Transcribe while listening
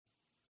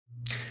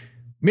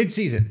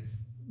Midseason.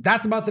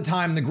 That's about the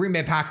time the Green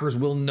Bay Packers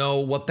will know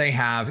what they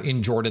have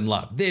in Jordan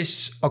Love.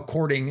 This,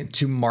 according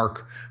to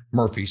Mark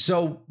Murphy.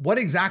 So what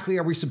exactly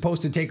are we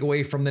supposed to take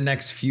away from the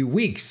next few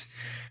weeks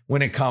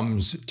when it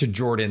comes to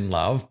Jordan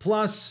Love?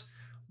 Plus,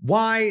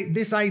 why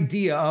this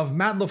idea of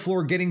Matt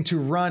LaFleur getting to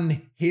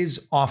run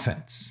his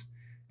offense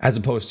as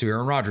opposed to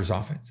Aaron Rodgers'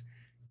 offense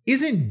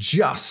isn't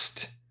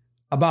just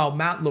about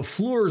Matt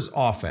LaFleur's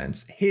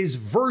offense, his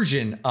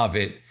version of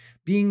it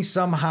being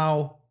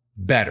somehow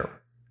better.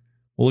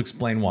 We'll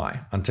explain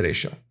why on today's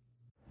show.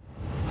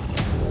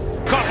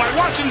 Caught by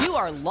Watson. You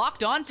are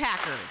Locked On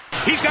Packers.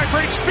 He's got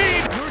great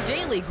speed. Your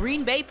daily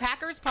Green Bay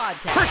Packers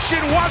podcast.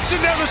 Christian Watson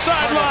down the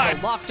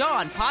sideline. Locked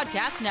On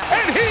Podcast Network.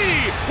 And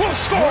he will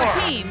score. Your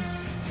team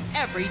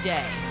every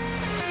day.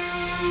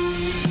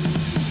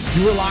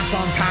 You are Locked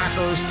On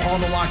Packers, part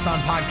of the Locked On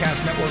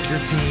Podcast Network, your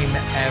team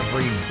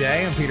every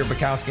day. I'm Peter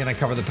Bukowski, and I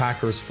cover the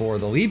Packers for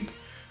The Leap,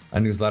 a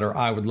newsletter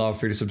I would love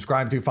for you to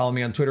subscribe to. Follow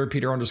me on Twitter,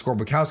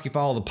 Peter_Bukowski.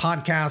 Follow the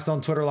podcast on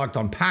Twitter, Locked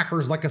On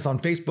Packers. Like us on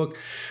Facebook.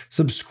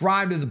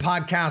 Subscribe to the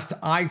podcast,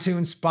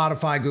 iTunes,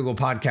 Spotify, Google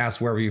Podcasts,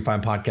 wherever you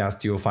find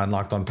podcasts, you will find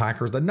Locked On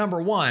Packers, the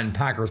number one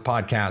Packers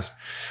podcast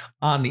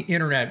on the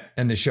internet,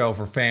 and the show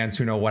for fans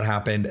who know what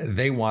happened.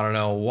 They want to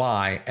know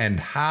why and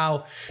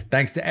how.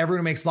 Thanks to everyone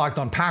who makes Locked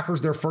On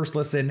Packers their first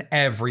listen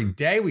every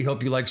day. We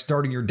hope you like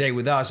starting your day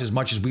with us as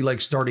much as we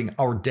like starting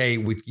our day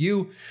with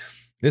you.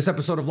 This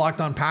episode of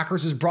Locked On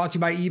Packers is brought to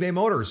you by eBay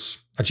Motors.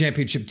 A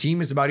championship team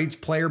is about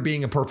each player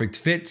being a perfect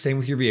fit. Same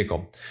with your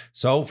vehicle.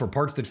 So for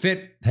parts that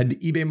fit, head to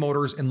eBay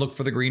Motors and look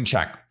for the green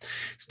check.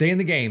 Stay in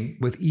the game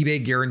with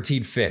eBay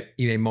Guaranteed Fit.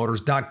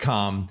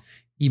 ebaymotors.com.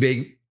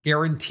 eBay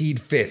Guaranteed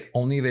Fit.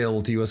 Only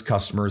available to U.S.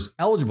 customers.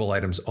 Eligible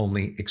items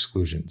only.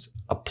 Exclusions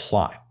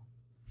apply.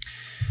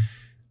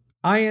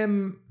 I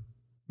am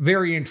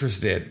very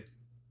interested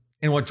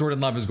in what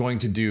Jordan Love is going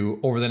to do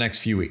over the next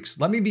few weeks.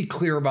 Let me be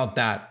clear about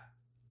that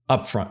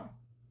up front.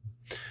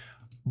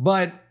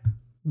 But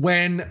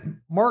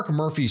when Mark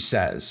Murphy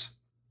says,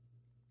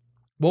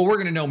 well, we're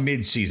going to know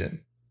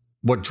mid-season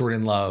what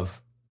Jordan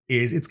Love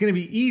is, it's going to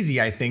be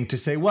easy, I think, to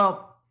say,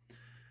 well,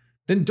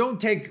 then don't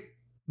take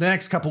the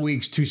next couple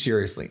weeks too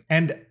seriously.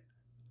 And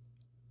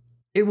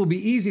it will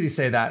be easy to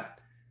say that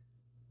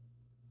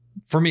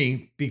for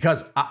me,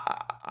 because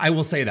I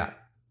will say that.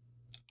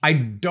 I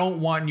don't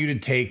want you to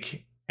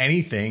take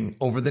anything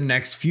over the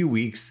next few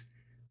weeks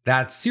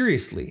that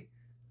seriously.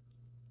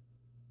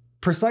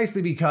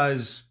 Precisely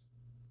because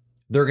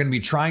they're going to be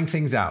trying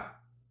things out.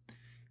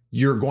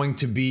 You're going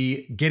to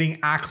be getting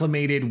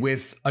acclimated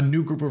with a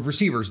new group of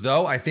receivers,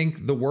 though I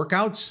think the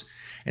workouts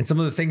and some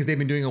of the things they've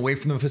been doing away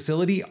from the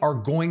facility are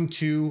going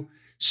to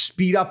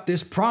speed up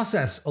this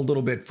process a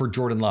little bit for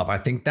Jordan Love. I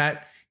think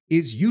that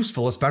is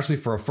useful, especially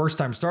for a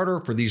first-time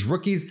starter, for these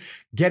rookies,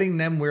 getting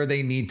them where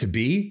they need to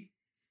be.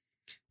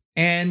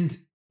 And,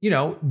 you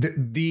know,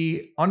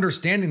 the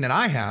understanding that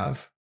I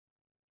have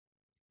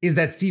is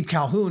that Steve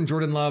Calhoun,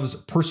 Jordan Love's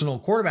personal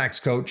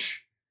quarterbacks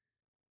coach,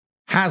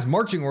 has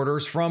marching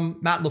orders from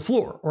Matt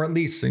LaFleur, or at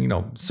least, you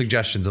know,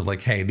 suggestions of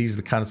like, hey, these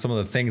are the kind of some of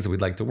the things that we'd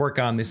like to work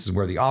on. This is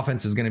where the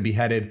offense is going to be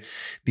headed.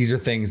 These are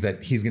things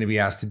that he's going to be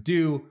asked to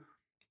do,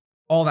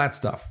 all that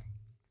stuff.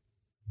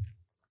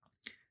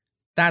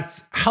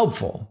 That's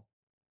helpful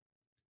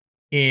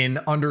in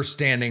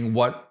understanding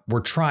what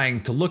we're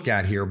trying to look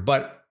at here,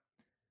 but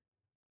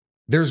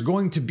there's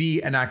going to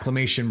be an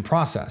acclimation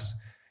process,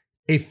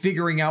 a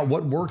figuring out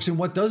what works and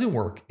what doesn't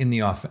work in the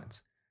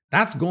offense.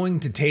 That's going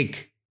to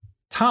take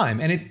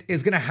time, and it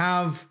is going to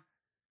have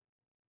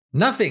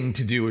nothing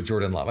to do with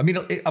Jordan Love. I mean,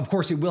 of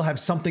course, it will have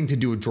something to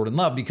do with Jordan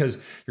Love because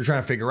you're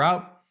trying to figure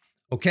out,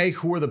 okay,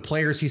 who are the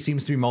players he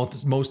seems to be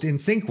most in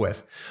sync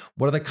with?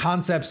 What are the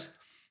concepts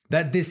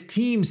that this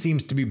team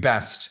seems to be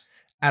best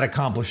at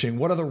accomplishing?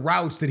 What are the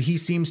routes that he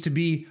seems to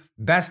be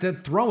best at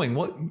throwing?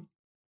 Well,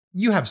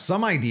 you have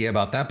some idea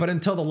about that, but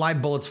until the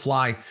live bullets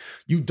fly,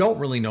 you don't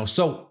really know.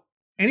 So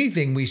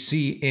anything we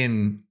see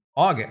in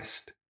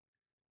August,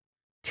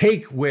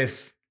 take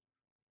with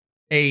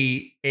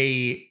a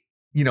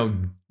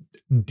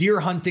deer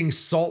hunting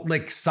salt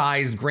lick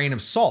sized grain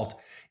of salt.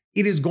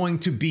 It is going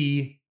to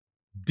be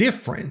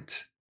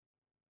different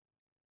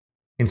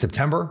in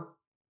September,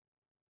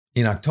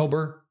 in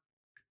October,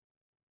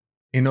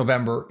 in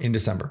November, in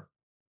December.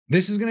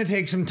 This is going to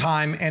take some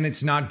time, and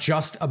it's not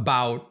just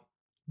about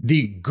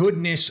the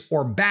goodness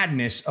or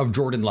badness of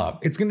Jordan Love.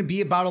 It's going to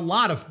be about a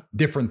lot of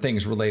different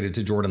things related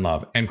to Jordan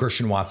Love and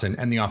Christian Watson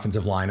and the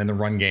offensive line and the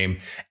run game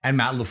and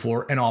Matt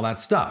LaFleur and all that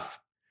stuff.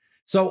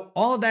 So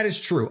all of that is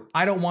true.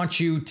 I don't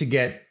want you to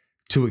get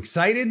too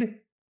excited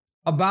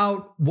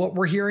about what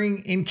we're hearing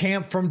in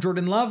camp from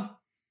Jordan Love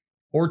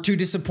or too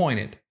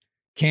disappointed.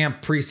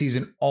 Camp,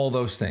 preseason, all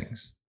those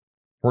things.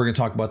 We're going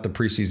to talk about the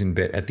preseason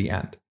bit at the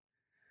end.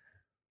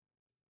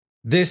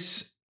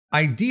 This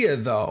idea,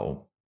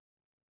 though,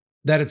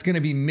 that it's going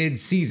to be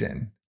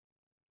mid-season,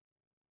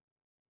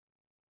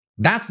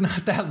 that's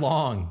not that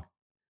long.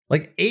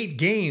 Like 8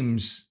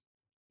 games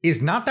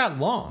is not that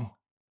long.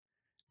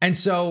 And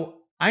so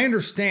I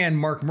understand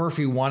Mark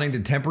Murphy wanting to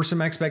temper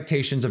some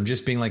expectations of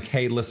just being like,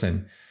 hey,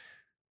 listen,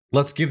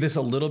 let's give this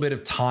a little bit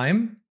of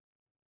time.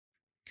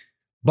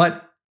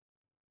 But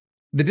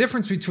the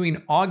difference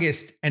between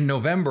August and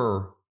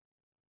November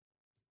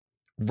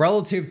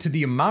relative to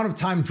the amount of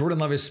time Jordan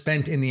Love has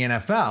spent in the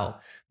NFL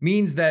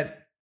means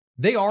that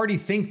they already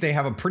think they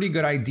have a pretty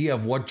good idea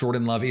of what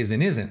Jordan Love is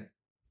and isn't.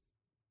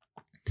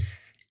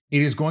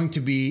 It is going to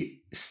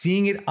be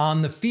seeing it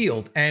on the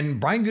field. And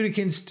Brian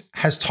Gutekunst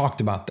has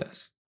talked about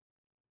this.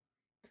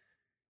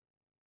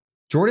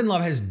 Jordan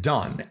Love has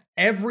done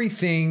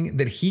everything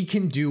that he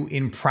can do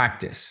in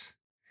practice.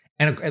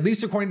 And at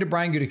least according to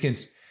Brian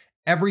Gutekunst,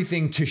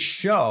 everything to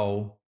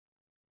show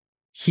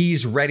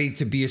he's ready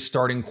to be a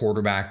starting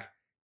quarterback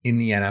in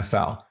the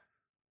NFL.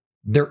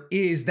 There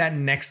is that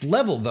next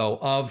level, though,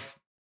 of,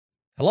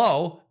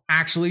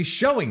 actually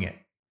showing it.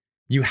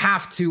 You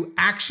have to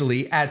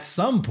actually, at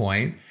some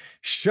point,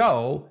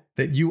 show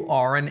that you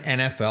are an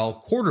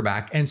NFL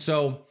quarterback. And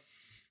so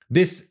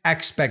this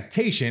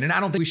expectation, and I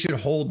don't think we should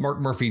hold Mark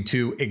Murphy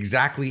to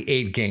exactly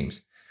 8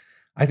 games.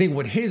 I think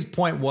what his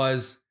point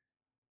was,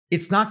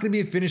 it's not going to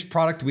be a finished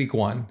product week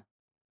 1.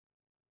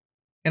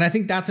 And I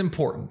think that's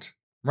important,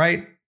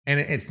 right? And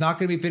it's not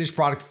going to be a finished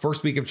product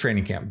first week of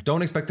training camp.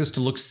 Don't expect this to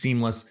look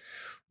seamless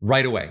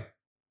right away.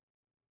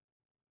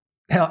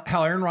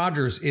 Hell, Aaron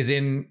Rodgers is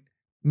in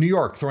New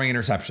York throwing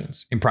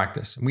interceptions in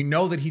practice. And we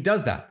know that he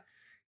does that.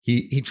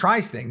 He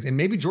tries things, and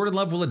maybe Jordan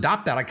Love will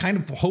adopt that. I kind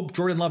of hope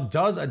Jordan Love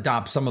does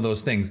adopt some of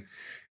those things.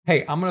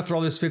 Hey, I'm going to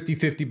throw this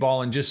 50-50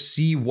 ball and just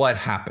see what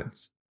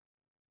happens.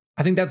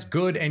 I think that's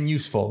good and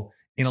useful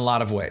in a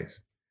lot of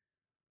ways.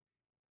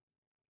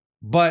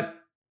 But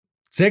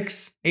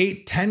 6,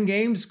 8, 10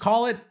 games,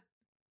 call it.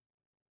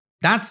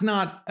 That's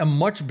not a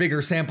much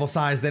bigger sample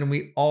size than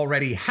we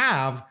already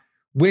have,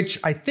 which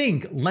I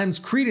think lends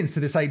credence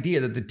to this idea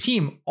that the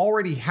team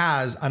already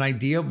has an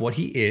idea of what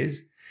he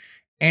is.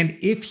 And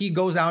if he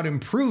goes out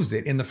and proves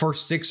it in the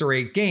first 6 or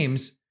 8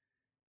 games,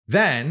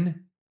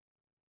 then,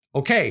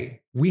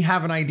 okay, we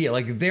have an idea.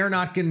 Like, they're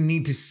not going to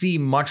need to see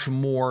much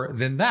more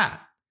than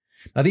that.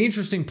 Now, the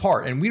interesting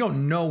part, and we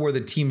don't know where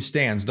the team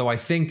stands, though I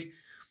think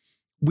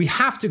we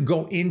have to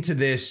go into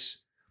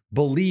this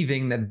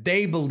believing that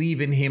they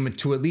believe in him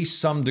to at least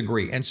some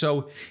degree. And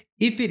so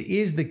if it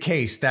is the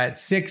case that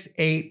 6,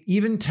 8,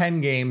 even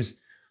 10 games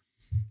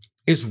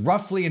is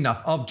roughly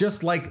enough of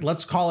just like,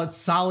 let's call it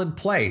solid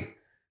play,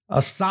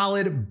 a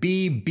solid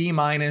B,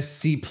 B-,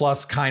 C+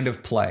 kind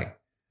of play,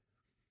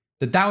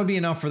 that would be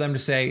enough for them to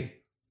say,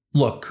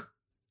 look,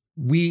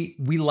 we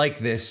like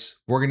this.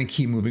 We're going to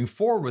keep moving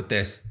forward with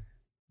this.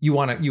 You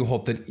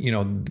hope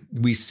that,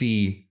 we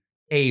see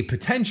a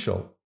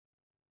potential.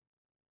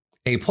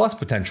 A+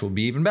 potential would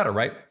be even better,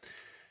 right?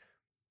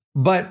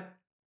 But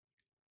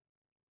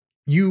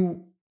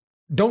you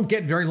don't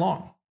get very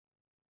long.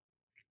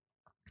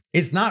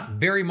 It's not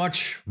very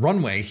much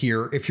runway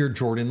here if you're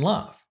Jordan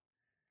Love.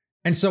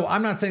 And so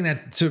I'm not saying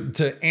that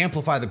to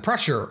amplify the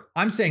pressure.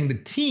 I'm saying the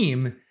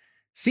team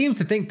seems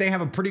to think they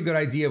have a pretty good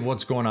idea of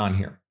what's going on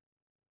here.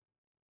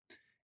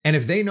 And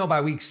if they know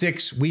by week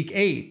 6, week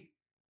 8,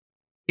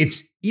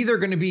 it's either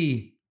going to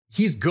be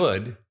he's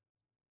good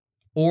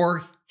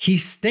or he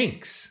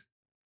stinks.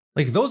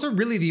 Like, those are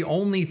really the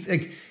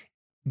only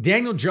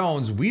Daniel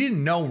Jones, we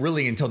didn't know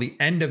really until the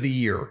end of the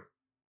year.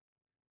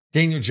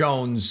 Daniel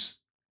Jones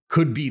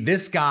could be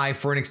this guy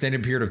for an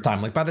extended period of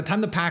time. Like, by the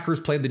time the Packers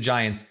played the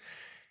Giants,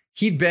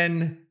 he'd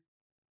been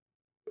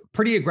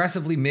pretty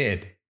aggressively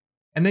mid.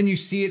 And then you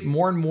see it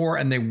more and more,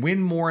 and they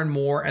win more and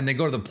more, and they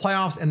go to the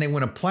playoffs and they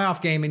win a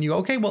playoff game. And you go,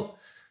 okay, well,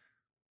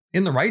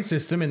 in the right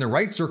system, in the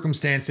right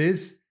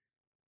circumstances,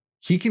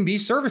 he can be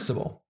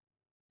serviceable.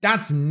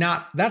 That's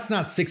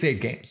not 6,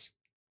 8 games.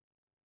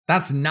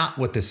 That's not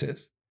what this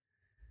is.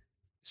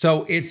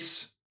 So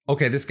it's,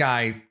 okay, this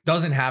guy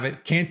doesn't have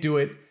it, can't do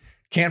it,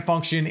 can't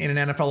function in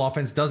an NFL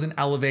offense, doesn't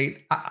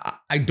elevate.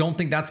 I don't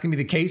think that's going to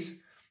be the case,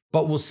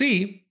 but we'll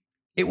see.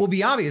 It will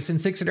be obvious in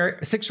 6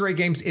 or 8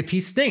 games if he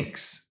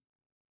stinks.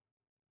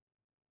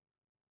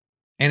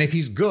 And if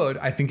he's good,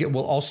 I think it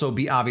will also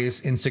be obvious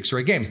in 6 or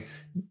 8 games.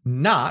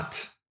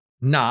 Not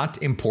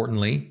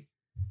importantly,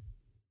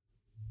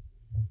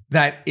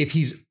 that if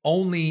he's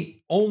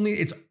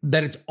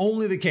it's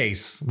only the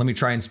case. Let me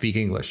try and speak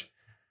English.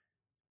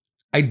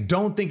 I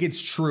don't think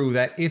it's true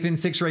that if in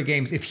 6 or 8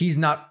 games, if he's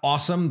not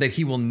awesome, that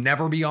he will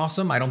never be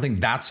awesome. I don't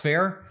think that's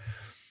fair.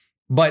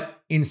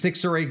 But in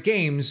 6 or 8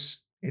 games,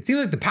 it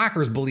seems like the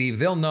Packers believe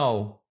they'll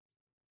know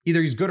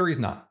either he's good or he's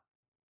not.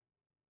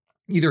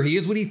 Either he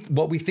is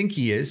what we think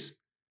he is,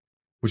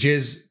 which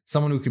is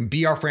someone who can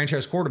be our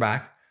franchise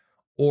quarterback,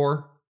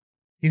 or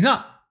he's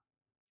not.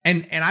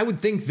 And I would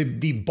think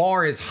the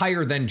bar is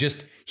higher than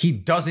just he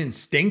doesn't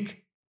stink.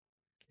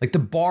 Like, the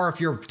bar, if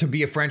you're to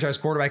be a franchise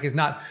quarterback, is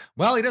not,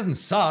 well, he doesn't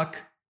suck.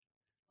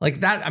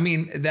 Like that. I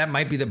mean, that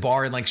might be the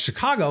bar in like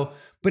Chicago,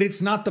 but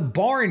it's not the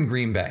bar in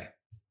Green Bay.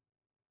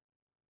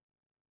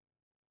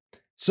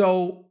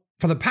 So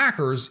for the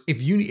Packers,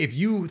 if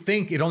you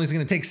think it only is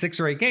going to take 6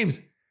 or 8 games,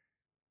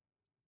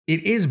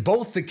 it is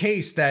both the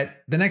case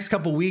that the next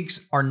couple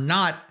weeks are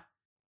not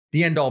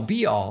the end all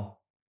be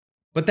all,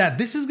 but that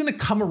this is going to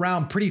come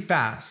around pretty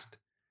fast.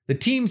 The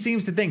team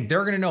seems to think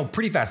they're going to know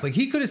pretty fast. Like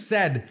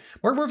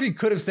Mark Murphy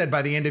could have said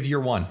by the end of year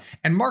one.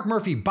 And Mark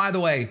Murphy, by the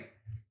way,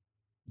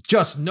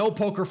 just no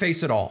poker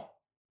face at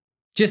all.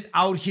 Just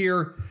out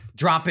here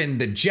dropping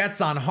the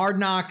Jets on Hard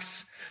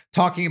Knocks,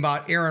 talking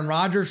about Aaron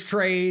Rodgers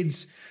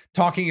trades,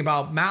 talking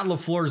about Matt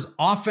LaFleur's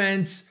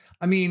offense.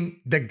 I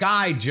mean, the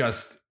guy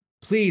just,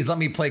 please let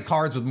me play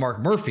cards with Mark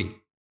Murphy.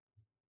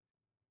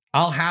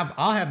 I'll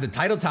have the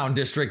Titletown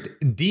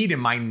District deed in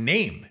my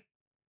name.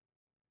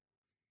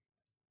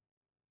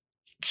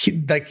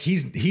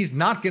 He's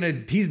not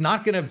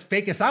gonna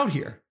fake us out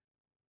here.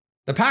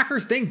 The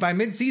Packers think by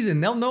midseason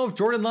they'll know if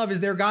Jordan Love is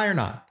their guy or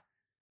not.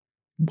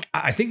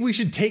 I think we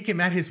should take him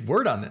at his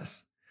word on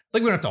this.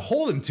 Like, we don't have to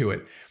hold him to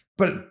it,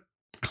 but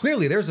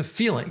clearly there's a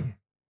feeling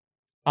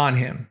on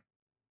him.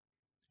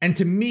 And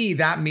to me,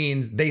 that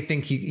means they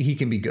think he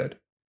can be good.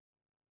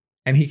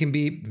 And he can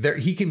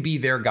be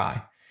their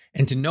guy.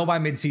 And to know by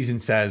midseason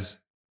says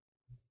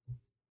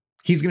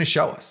he's going to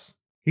show us.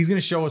 He's going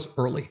to show us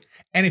early.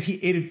 And if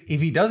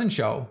he doesn't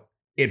show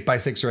it by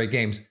 6 or 8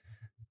 games,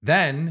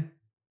 then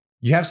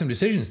you have some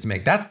decisions to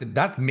make.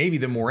 That's maybe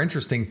the more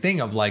interesting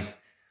thing of like,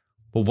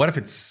 well, what if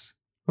it's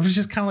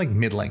just kind of like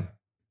middling?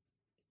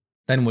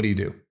 Then what do you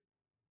do?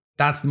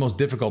 That's the most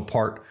difficult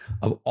part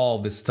of all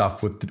this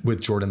stuff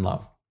with Jordan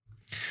Love.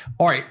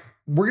 All right,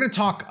 we're going to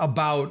talk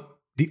about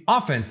the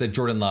offense that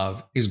Jordan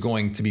Love is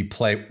going to be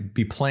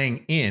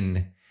playing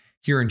in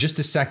here in just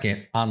a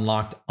second on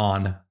Locked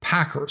On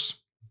Packers.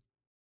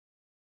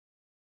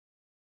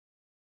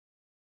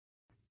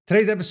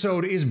 Today's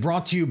episode is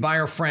brought to you by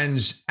our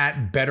friends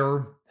at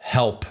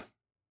BetterHelp.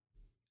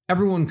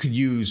 Everyone could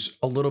use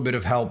a little bit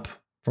of help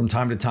from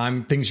time to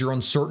time. Things you're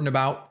uncertain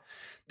about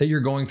that you're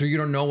going through. You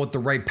don't know what the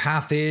right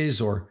path is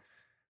or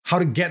how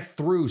to get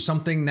through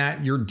something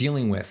that you're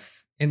dealing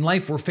with. In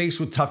life, we're faced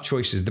with tough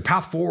choices. The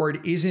path forward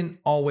isn't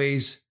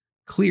always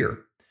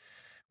clear.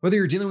 Whether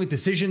you're dealing with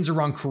decisions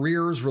around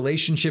careers,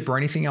 relationship, or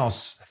anything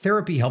else,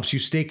 therapy helps you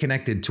stay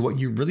connected to what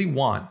you really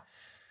want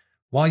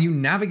while you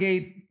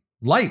navigate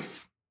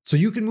life so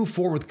you can move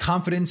forward with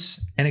confidence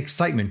and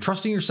excitement.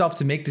 Trusting yourself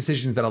to make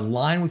decisions that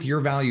align with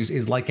your values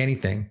is like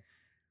anything.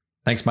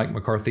 Thanks, Mike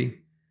McCarthy.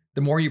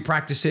 The more you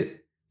practice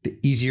it, the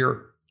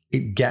easier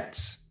it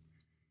gets.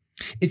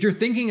 If you're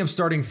thinking of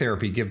starting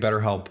therapy, give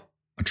BetterHelp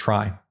a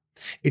try.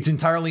 It's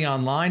entirely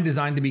online,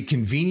 designed to be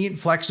convenient,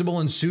 flexible,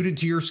 and suited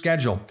to your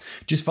schedule.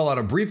 Just fill out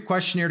a brief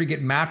questionnaire to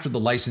get matched with a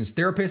licensed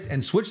therapist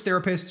and switch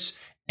therapists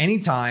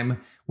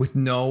anytime with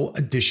no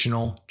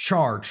additional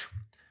charge.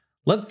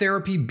 Let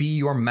therapy be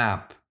your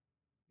map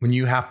when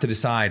you have to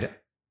decide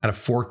at a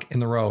fork in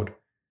the road,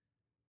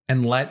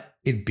 and let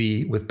it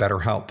be with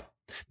BetterHelp.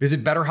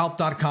 Visit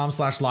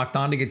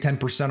BetterHelp.com/lockedon to get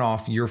 10%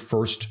 off your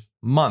first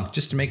month,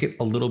 just to make it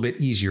a little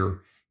bit easier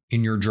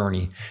in your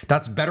journey.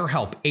 That's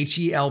BetterHelp,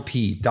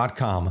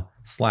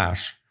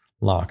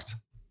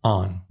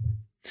 HELP.com/lockedon.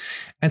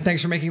 And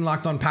thanks for making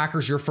Locked On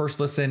Packers your first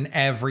listen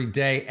every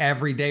day.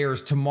 Every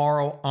dayers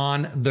tomorrow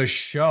on the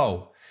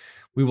show.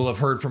 We will have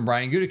heard from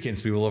Brian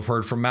Gutekunst. We will have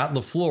heard from Matt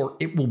LaFleur.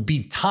 It will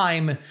be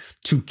time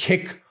to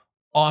kick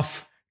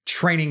off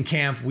training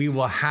camp. We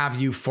will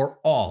have you for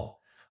all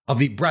of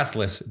the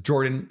breathless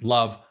Jordan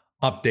Love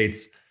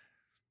updates.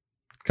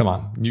 Come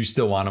on, you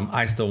still want them.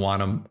 I still want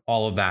them.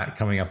 All of that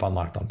coming up on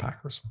Locked On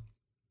Packers.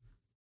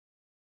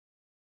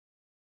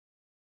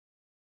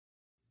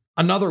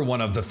 Another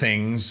one of the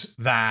things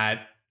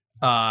that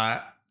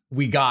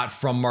we got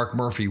from Mark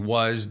Murphy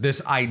was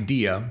this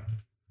idea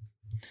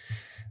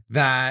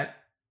that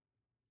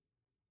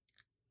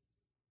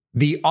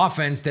the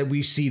offense that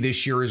we see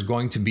this year is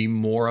going to be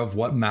more of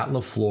what Matt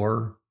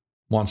LaFleur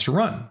wants to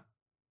run.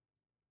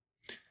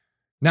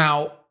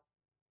 Now,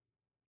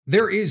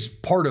 there is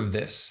part of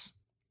this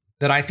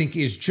that I think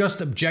is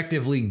just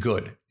objectively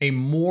good. A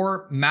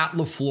more Matt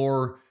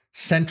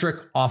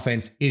LaFleur-centric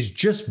offense is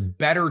just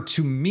better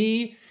to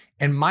me,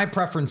 and my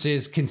preference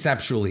is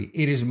conceptually.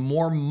 It is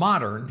more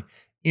modern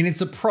in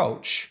its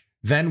approach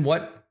than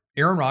what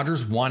Aaron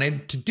Rodgers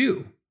wanted to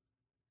do.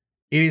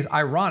 It is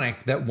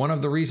ironic that one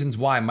of the reasons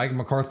why Mike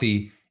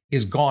McCarthy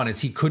is gone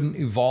is he couldn't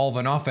evolve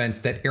an offense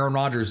that Aaron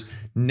Rodgers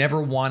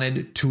never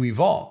wanted to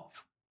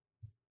evolve.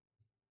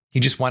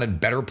 He just wanted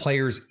better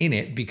players in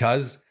it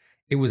because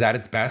it was at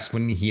its best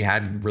when he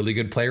had really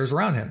good players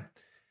around him.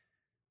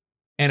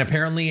 And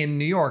apparently in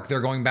New York,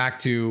 they're going back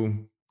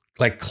to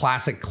like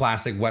classic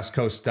West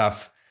Coast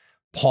stuff.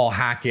 Paul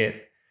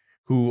Hackett,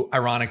 who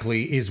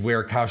ironically is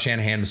where Kyle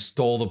Shanahan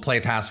stole the play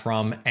pass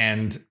from,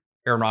 and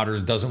Aaron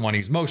Rodgers doesn't want to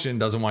use motion,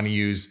 doesn't want to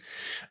use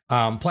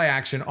play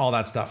action, all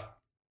that stuff.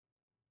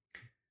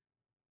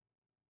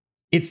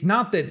 It's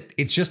not that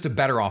it's just a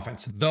better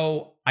offense,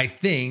 though I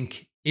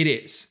think it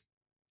is.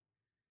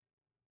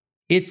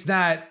 It's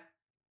that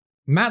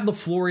Matt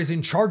LaFleur is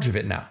in charge of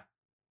it now.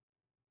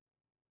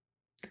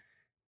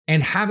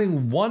 And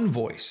having one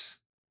voice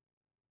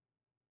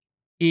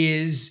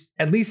is,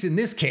 at least in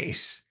this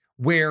case,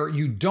 where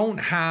you don't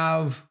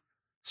have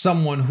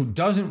someone who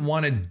doesn't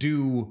want to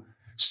do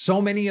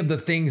so many of the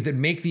things that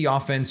make the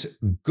offense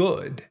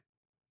good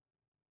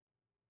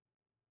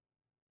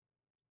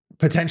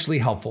potentially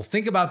helpful.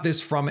 Think about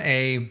this from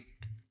a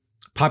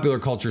popular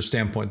culture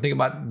standpoint. Think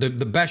about the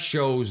best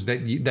shows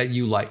that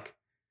you like.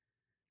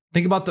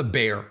 Think about The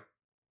Bear.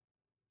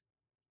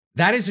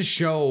 That is a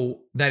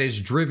show that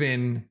is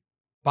driven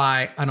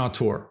by an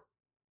auteur.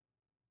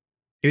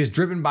 It is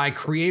driven by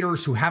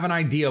creators who have an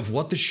idea of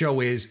what the show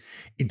is.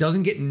 It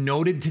doesn't get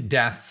noted to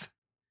death.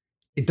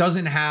 It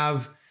doesn't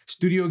have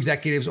studio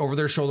executives over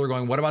their shoulder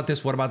going, what about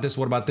this? What about this?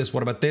 What about this?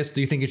 What about this? Do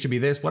you think it should be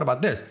this? What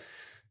about this?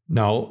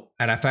 No,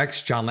 at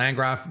FX, John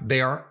Landgraf, they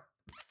are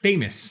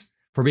famous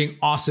for being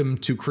awesome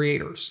to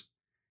creators.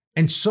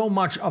 And so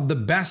much of the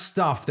best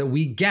stuff that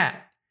we get,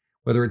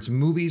 whether it's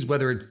movies,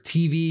 whether it's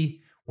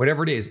TV,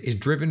 whatever it is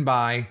driven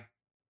by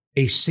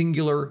a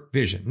singular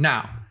vision.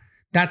 Now,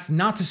 that's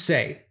not to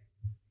say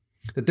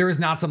that there is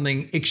not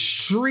something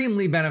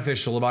extremely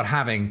beneficial about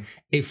having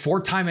a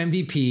 4-time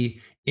MVP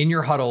in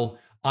your huddle,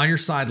 on your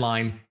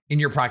sideline, in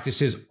your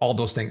practices, all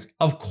those things.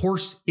 Of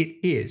course it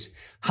is.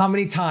 How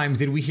many times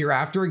did we hear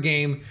after a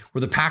game where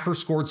the Packers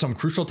scored some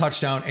crucial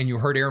touchdown and you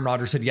heard Aaron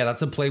Rodgers said, yeah,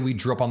 that's a play we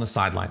drew up on the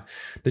sideline.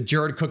 The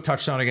Jared Cook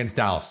touchdown against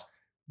Dallas,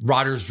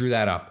 Rodgers drew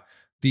that up.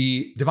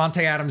 The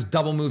Devontae Adams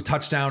double move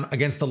touchdown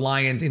against the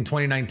Lions in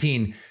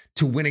 2019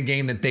 to win a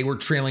game that they were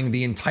trailing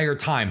the entire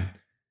time,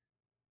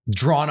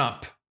 drawn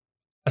up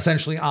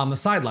essentially on the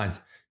sidelines.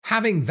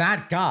 Having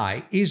that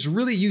guy is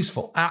really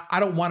useful.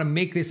 I don't want to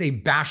make this a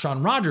bash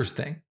on Rodgers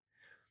thing.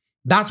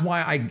 That's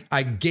why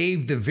I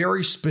gave the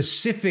very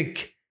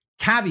specific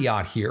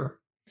caveat here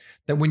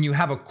that when you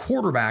have a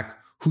quarterback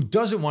who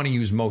doesn't want to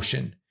use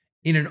motion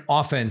in an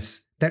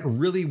offense that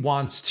really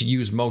wants to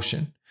use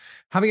motion,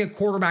 having a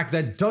quarterback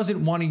that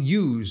doesn't want to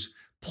use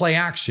play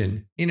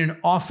action in an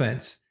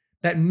offense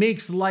that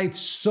makes life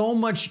so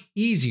much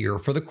easier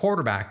for the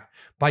quarterback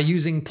by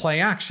using play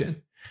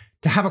action,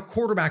 to have a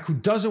quarterback who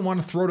doesn't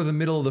want to throw to the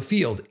middle of the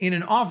field in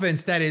an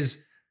offense that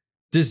is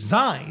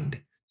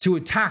designed to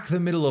attack the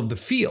middle of the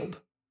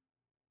field,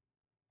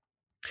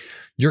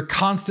 you're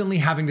constantly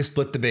having to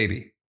split the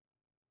baby.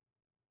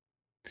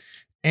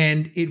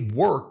 And it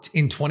worked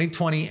in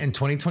 2020 and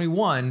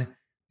 2021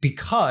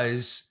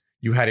 because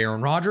you had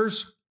Aaron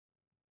Rodgers,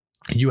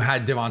 you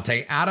had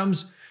Devontae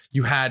Adams,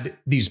 you had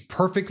these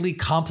perfectly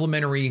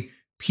complementary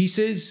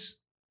pieces.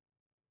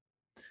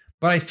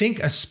 But I think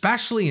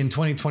especially in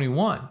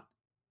 2021,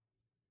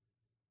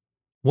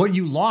 what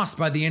you lost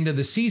by the end of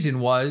the season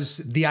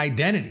was the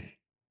identity.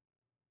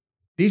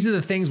 These are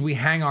the things we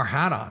hang our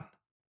hat on.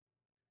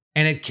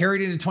 And it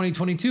carried into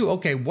 2022.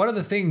 Okay, what are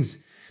the things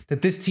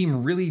that this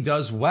team really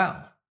does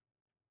well?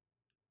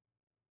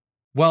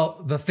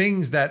 Well, the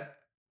things that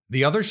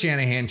the other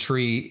Shanahan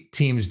tree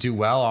teams do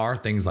well are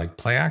things like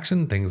play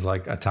action, things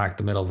like attack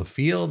the middle of the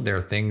field. There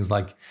are things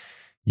like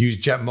use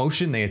jet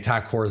motion. They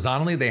attack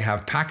horizontally. They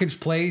have package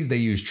plays. They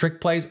use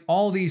trick plays.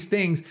 All these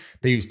things.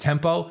 They use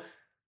tempo.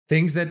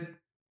 Things that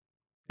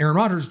Aaron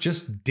Rodgers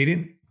just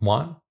didn't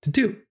want to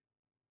do.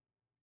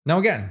 Now,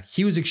 again,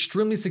 he was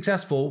extremely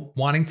successful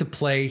wanting to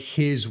play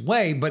his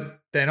way, but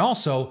then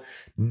also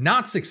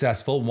not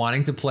successful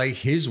wanting to play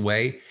his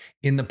way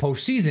in the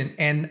postseason.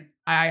 And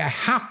I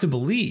have to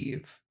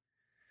believe,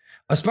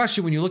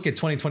 especially when you look at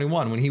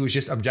 2021, when he was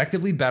just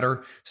objectively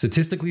better,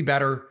 statistically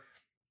better,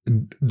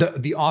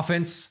 the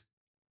offense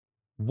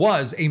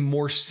was a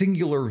more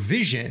singular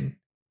vision.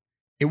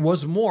 It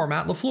was more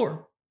Matt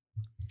LaFleur.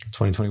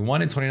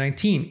 2021 and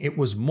 2019, it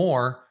was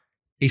more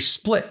a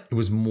split. It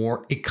was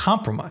more a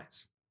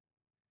compromise.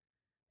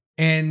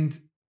 And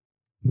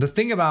the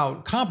thing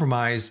about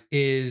compromise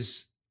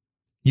is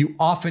you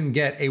often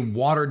get a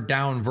watered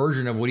down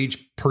version of what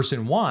each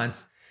person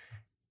wants.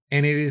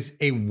 And it is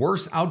a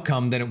worse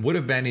outcome than it would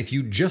have been if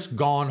you'd just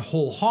gone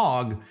whole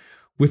hog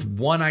with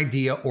one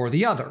idea or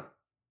the other.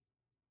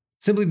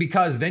 Simply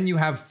because then you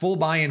have full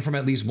buy-in from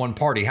at least one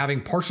party. I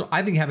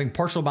think having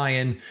partial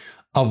buy-in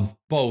of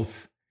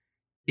both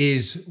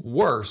is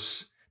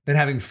worse than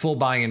having full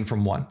buy-in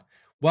from one.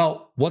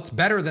 Well, what's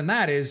better than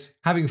that is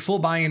having full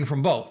buy-in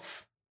from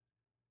both.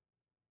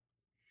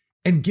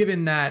 And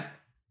given that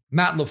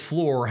Matt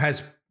LaFleur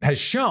has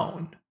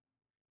shown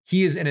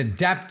he is an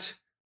adept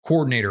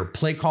coordinator,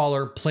 play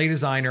caller, play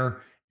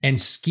designer, and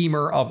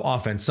schemer of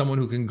offense, someone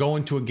who can go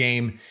into a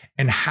game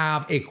and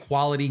have a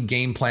quality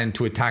game plan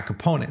to attack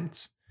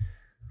opponents.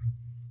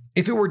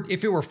 If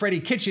it were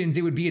Freddie Kitchens,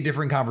 it would be a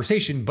different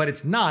conversation, but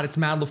it's not. It's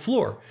Matt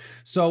LaFleur.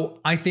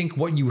 So I think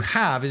what you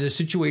have is a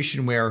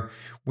situation where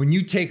when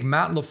you take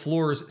Matt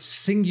LaFleur's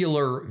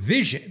singular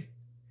vision,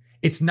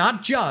 it's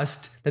not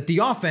just that the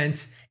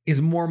offense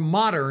is more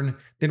modern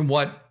than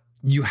what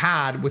you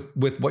had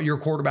with what your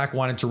quarterback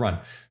wanted to run,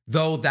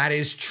 though that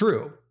is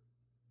true.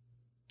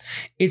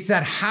 It's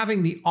that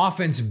having the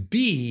offense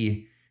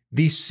be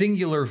the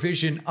singular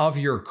vision of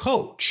your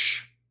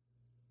coach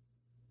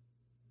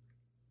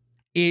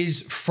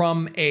is,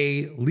 from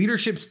a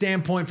leadership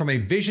standpoint, from a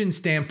vision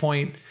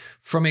standpoint,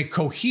 from a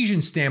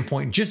cohesion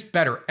standpoint, just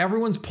better.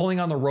 Everyone's pulling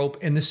on the rope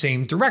in the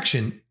same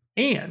direction.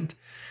 And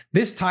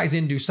This ties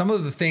into some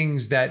of the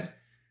things that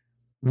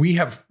we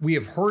have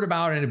heard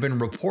about and have been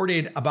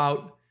reported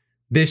about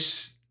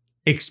this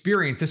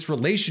experience, this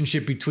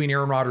relationship between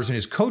Aaron Rodgers and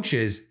his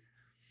coaches.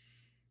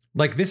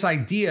 Like this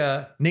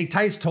idea, Nate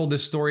Tice told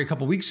this story a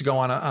couple weeks ago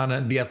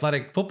on the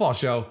Athletic Football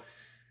Show,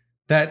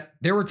 that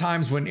there were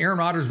times when Aaron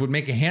Rodgers would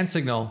make a hand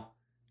signal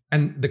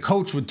and the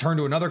coach would turn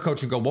to another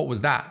coach and go, "What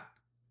was that?"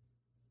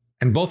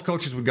 And both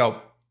coaches would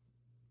go,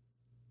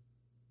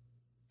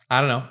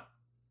 "I don't know."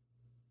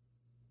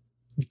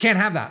 You can't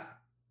have that.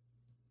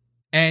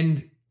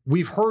 And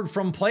we've heard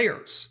from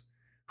players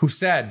who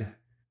said,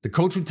 the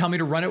coach would tell me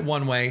to run it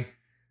one way,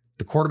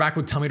 the quarterback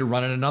would tell me to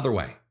run it another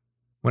way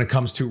when it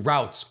comes to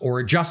routes or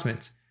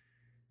adjustments.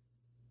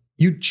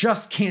 You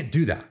just can't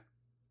do that.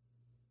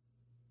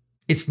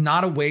 It's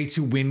not a way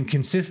to win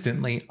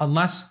consistently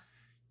unless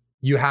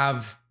you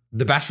have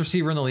the best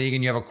receiver in the league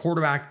and you have a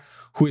quarterback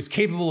who is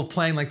capable of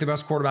playing like the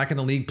best quarterback in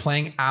the league,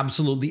 playing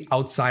absolutely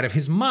outside of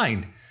his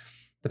mind.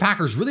 The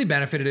Packers really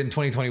benefited in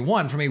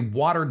 2021 from a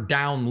watered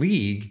down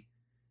league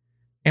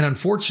and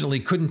unfortunately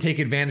couldn't take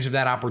advantage of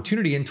that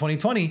opportunity in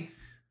 2020.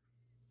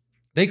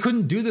 They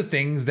couldn't do the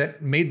things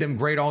that made them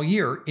great all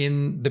year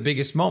in the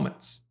biggest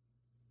moments.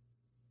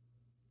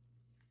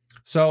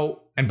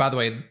 So, and by the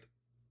way,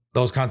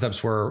 those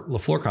concepts were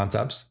LaFleur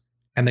concepts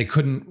and they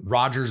couldn't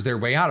Rodgers their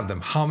way out of them.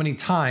 How many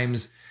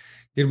times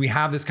did we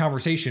have this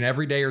conversation?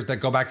 Every dayers that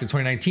go back to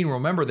 2019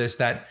 remember this,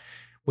 that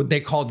what they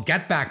called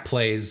get back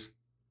plays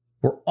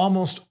were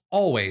almost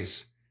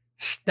always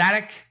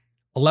static,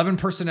 11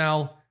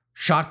 personnel,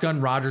 shotgun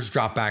Rodgers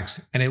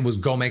dropbacks, and it was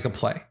go make a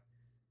play.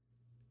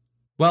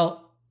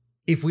 Well,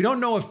 if we don't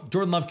know if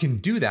Jordan Love can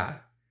do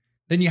that,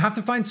 then you have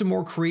to find some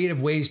more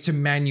creative ways to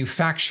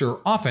manufacture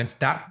offense.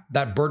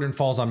 That burden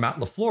falls on Matt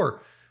LaFleur.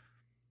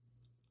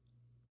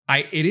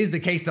 It is the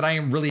case that I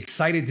am really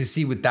excited to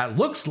see what that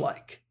looks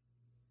like.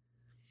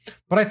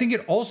 But I think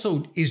it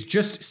also is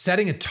just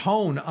setting a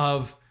tone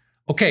of,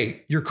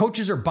 okay, your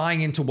coaches are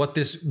buying into what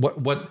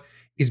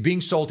is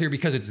being sold here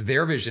because it's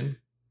their vision.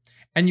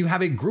 And you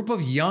have a group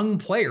of young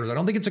players. I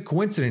don't think it's a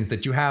coincidence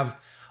that you have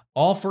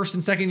all first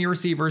and second year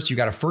receivers. You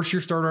got a first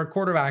year starter at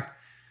quarterback.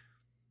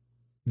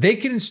 They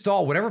can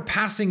install whatever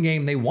passing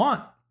game they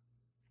want.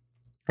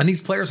 And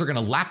these players are going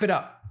to lap it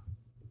up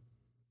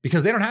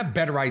because they don't have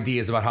better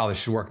ideas about how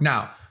this should work.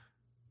 Now,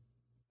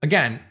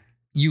 again,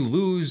 you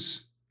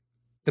lose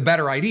the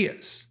better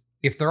ideas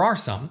if there are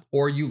some,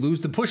 or you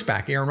lose the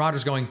pushback. Aaron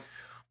Rodgers going,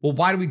 well,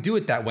 why do we do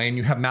it that way? And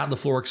you have Matt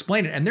LaFleur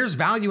explain it. And there's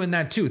value in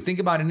that too. Think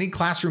about any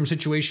classroom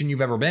situation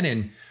you've ever been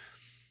in.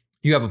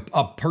 You have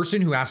a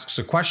person who asks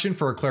a question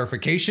for a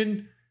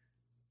clarification,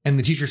 and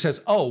the teacher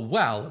says, oh,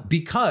 well,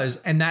 because,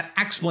 and that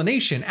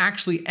explanation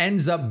actually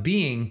ends up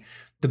being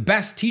the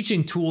best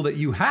teaching tool that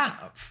you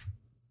have.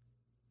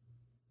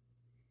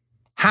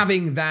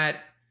 Having that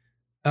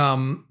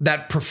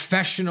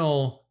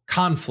professional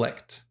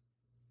conflict,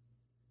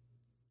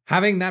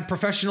 having that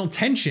professional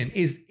tension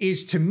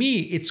is to me,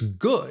 it's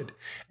good.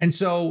 And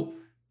so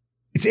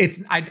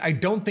I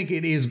don't think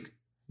it is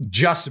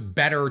just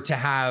better to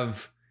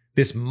have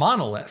this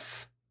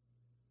monolith.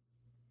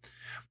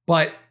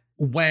 But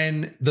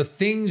when the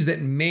things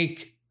that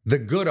make the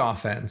good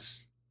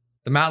offense,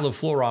 the Matt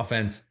LaFleur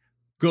offense,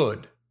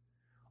 good,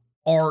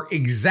 are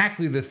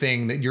exactly the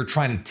thing that you're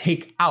trying to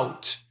take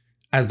out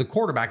as the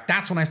quarterback,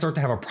 that's when I start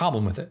to have a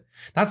problem with it.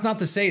 That's not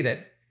to say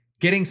that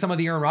getting some of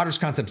the Aaron Rodgers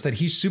concepts that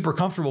he's super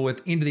comfortable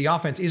with into the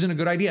offense isn't a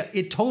good idea.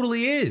 It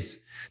totally is.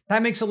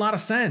 That makes a lot of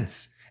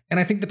sense.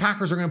 And I think the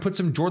Packers are going to put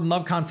some Jordan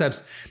Love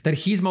concepts that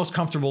he's most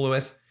comfortable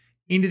with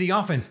into the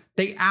offense.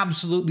 They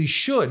absolutely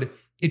should.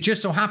 It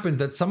just so happens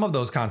that some of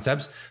those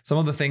concepts, some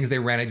of the things they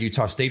ran at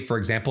Utah State, for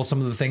example, some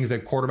of the things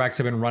that quarterbacks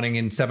have been running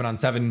in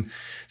 7-on-7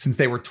 since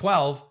they were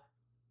 12,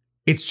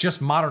 it's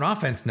just modern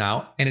offense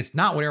now. And it's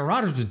not what Aaron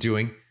Rodgers was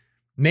doing.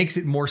 Makes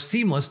it more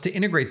seamless to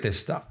integrate this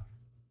stuff.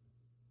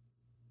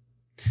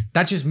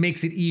 That just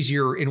makes it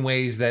easier in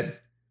ways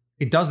that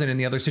it doesn't in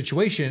the other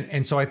situation.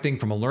 And so I think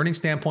from a learning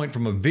standpoint,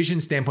 from a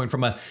vision standpoint,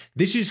 from a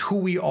this is who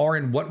we are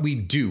and what we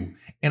do,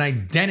 an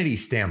identity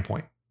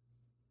standpoint,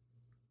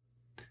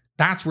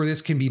 that's where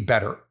this can be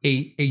better.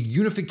 A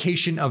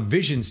unification of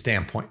vision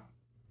standpoint.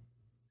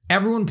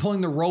 Everyone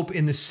pulling the rope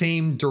in the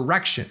same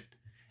direction.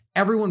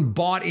 Everyone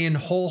bought in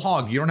whole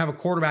hog. You don't have a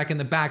quarterback in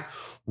the back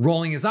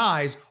rolling his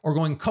eyes or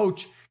going,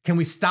 coach, can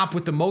we stop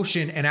with the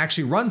motion and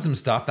actually run some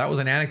stuff? That was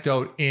an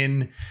anecdote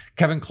in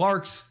Kevin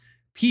Clark's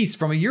piece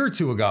from a year or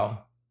two ago.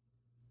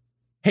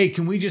 Hey,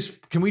 can we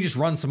just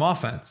run some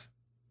offense?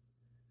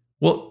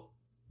 Well,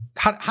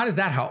 how does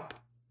that help?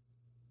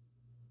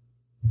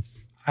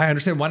 I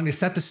understand wanting to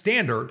set the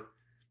standard,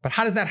 but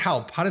how does that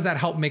help? How does that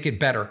help make it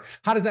better?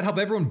 How does that help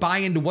everyone buy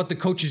into what the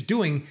coach is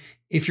doing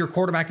if your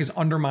quarterback is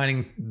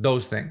undermining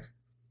those things?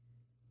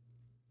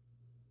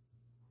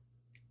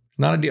 It's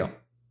not a deal.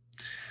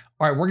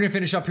 All right, we're going to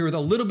finish up here with a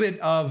little bit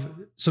of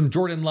some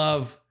Jordan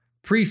Love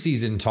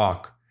preseason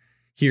talk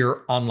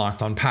here on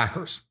Locked On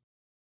Packers.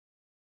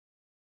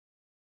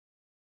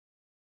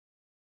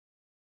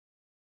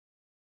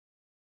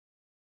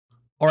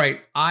 All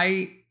right,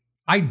 I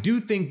I do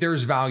think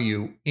there's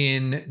value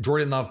in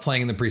Jordan Love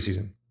playing in the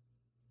preseason.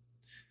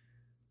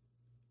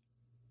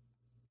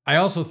 I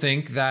also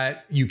think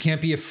that you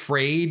can't be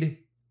afraid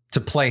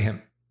to play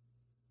him.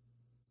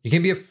 You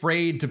can't be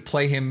afraid to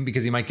play him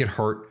because he might get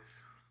hurt.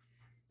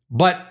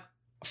 But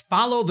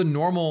follow the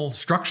normal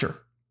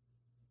structure.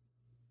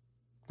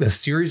 A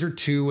series or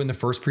two in the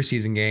first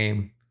preseason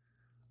game,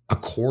 a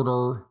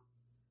quarter,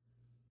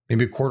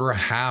 maybe a quarter, a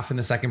half in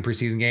the second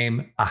preseason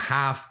game, a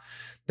half.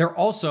 They're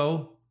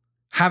also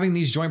having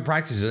these joint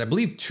practices. I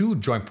believe 2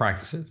 joint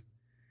practices.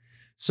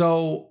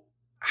 So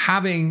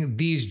having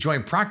these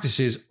joint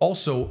practices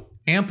also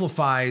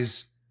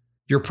amplifies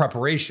your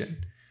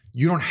preparation.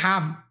 You don't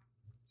have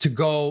to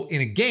go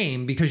in a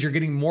game because you're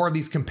getting more of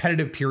these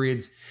competitive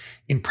periods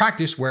in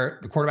practice where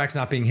the quarterback's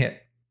not being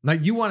hit. Now,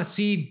 you want to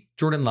see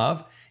Jordan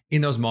Love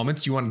in those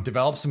moments. You want to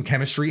develop some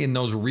chemistry in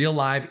those real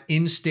live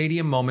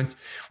in-stadium moments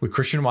with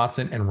Christian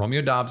Watson and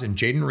Romeo Doubs and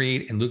Jaden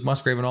Reed and Luke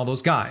Musgrave and all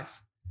those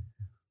guys.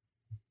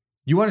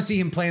 You want to see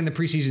him play in the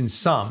preseason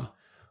some,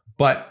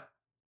 but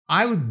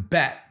I would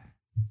bet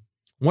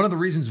one of the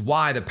reasons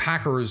why the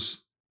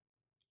Packers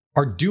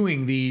are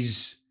doing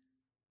these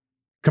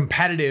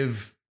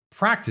competitive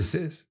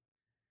practices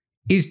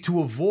is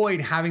to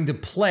avoid having to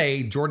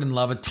play Jordan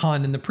Love a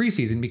ton in the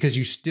preseason, because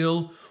you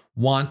still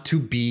want to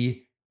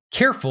be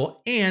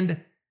careful,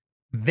 and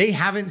they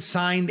haven't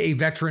signed a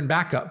veteran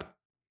backup.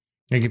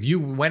 Like if you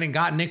went and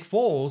got Nick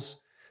Foles,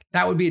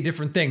 that would be a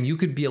different thing. You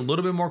could be a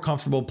little bit more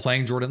comfortable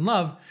playing Jordan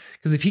Love,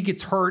 because if he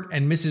gets hurt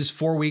and misses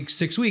 4 weeks,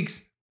 6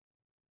 weeks,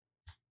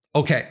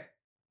 okay.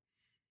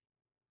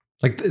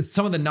 Like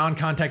some of the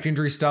non-contact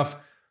injury stuff,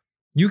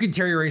 you can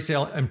tear your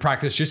ACL in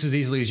practice just as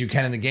easily as you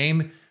can in the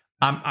game.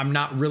 I'm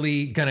not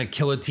really going to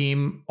kill a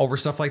team over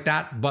stuff like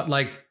that, but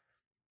like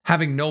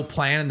having no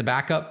plan in the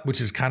backup,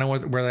 which is kind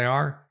of where they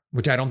are,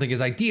 which I don't think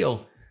is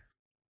ideal.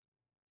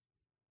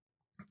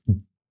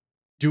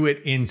 Do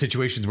it in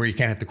situations where you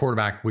can't hit the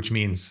quarterback, which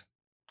means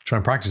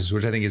trying practices,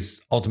 which I think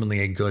is ultimately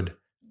a good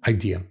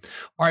idea.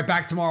 All right,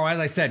 back tomorrow. As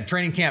I said,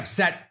 training camp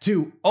set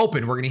to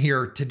open. We're going to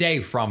hear today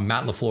from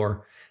Matt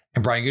LaFleur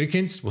and Brian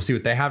Gutekunst. We'll see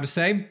what they have to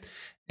say.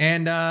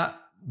 And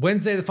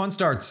Wednesday, the fun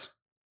starts.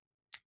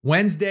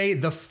 Wednesday,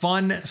 the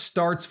fun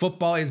starts.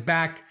 Football is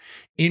back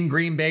in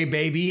Green Bay,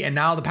 baby. And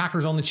now the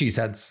Packers own the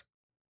Cheeseheads.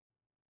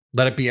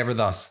 Let it be ever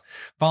thus.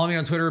 Follow me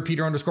on Twitter,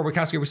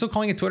 Peter_Bukowski. Are we still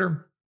calling it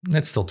Twitter?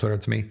 It's still Twitter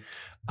to me.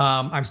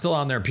 I'm still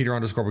on there,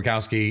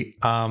 Peter_Bukowski.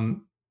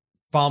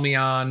 Follow me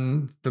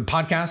on the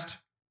podcast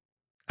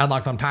at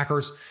Locked On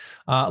Packers.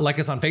 Like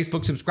us on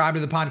Facebook, subscribe to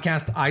the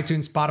podcast,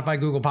 iTunes, Spotify,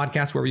 Google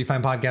Podcasts, wherever you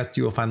find podcasts,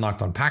 you will find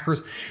Locked On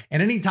Packers.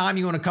 And anytime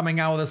you want to come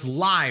hang out with us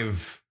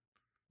live,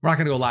 we're not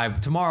going to go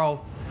live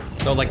tomorrow,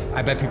 though. Like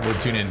I bet people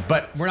would tune in,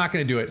 but we're not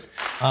going to do it.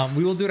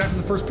 We will do it after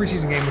the first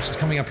preseason game, which is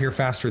coming up here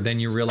faster than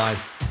you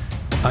realize.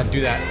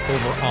 Do that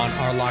over on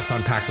our Locked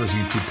On Packers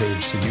YouTube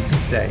page so you can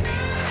stay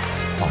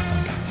locked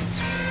on Packers.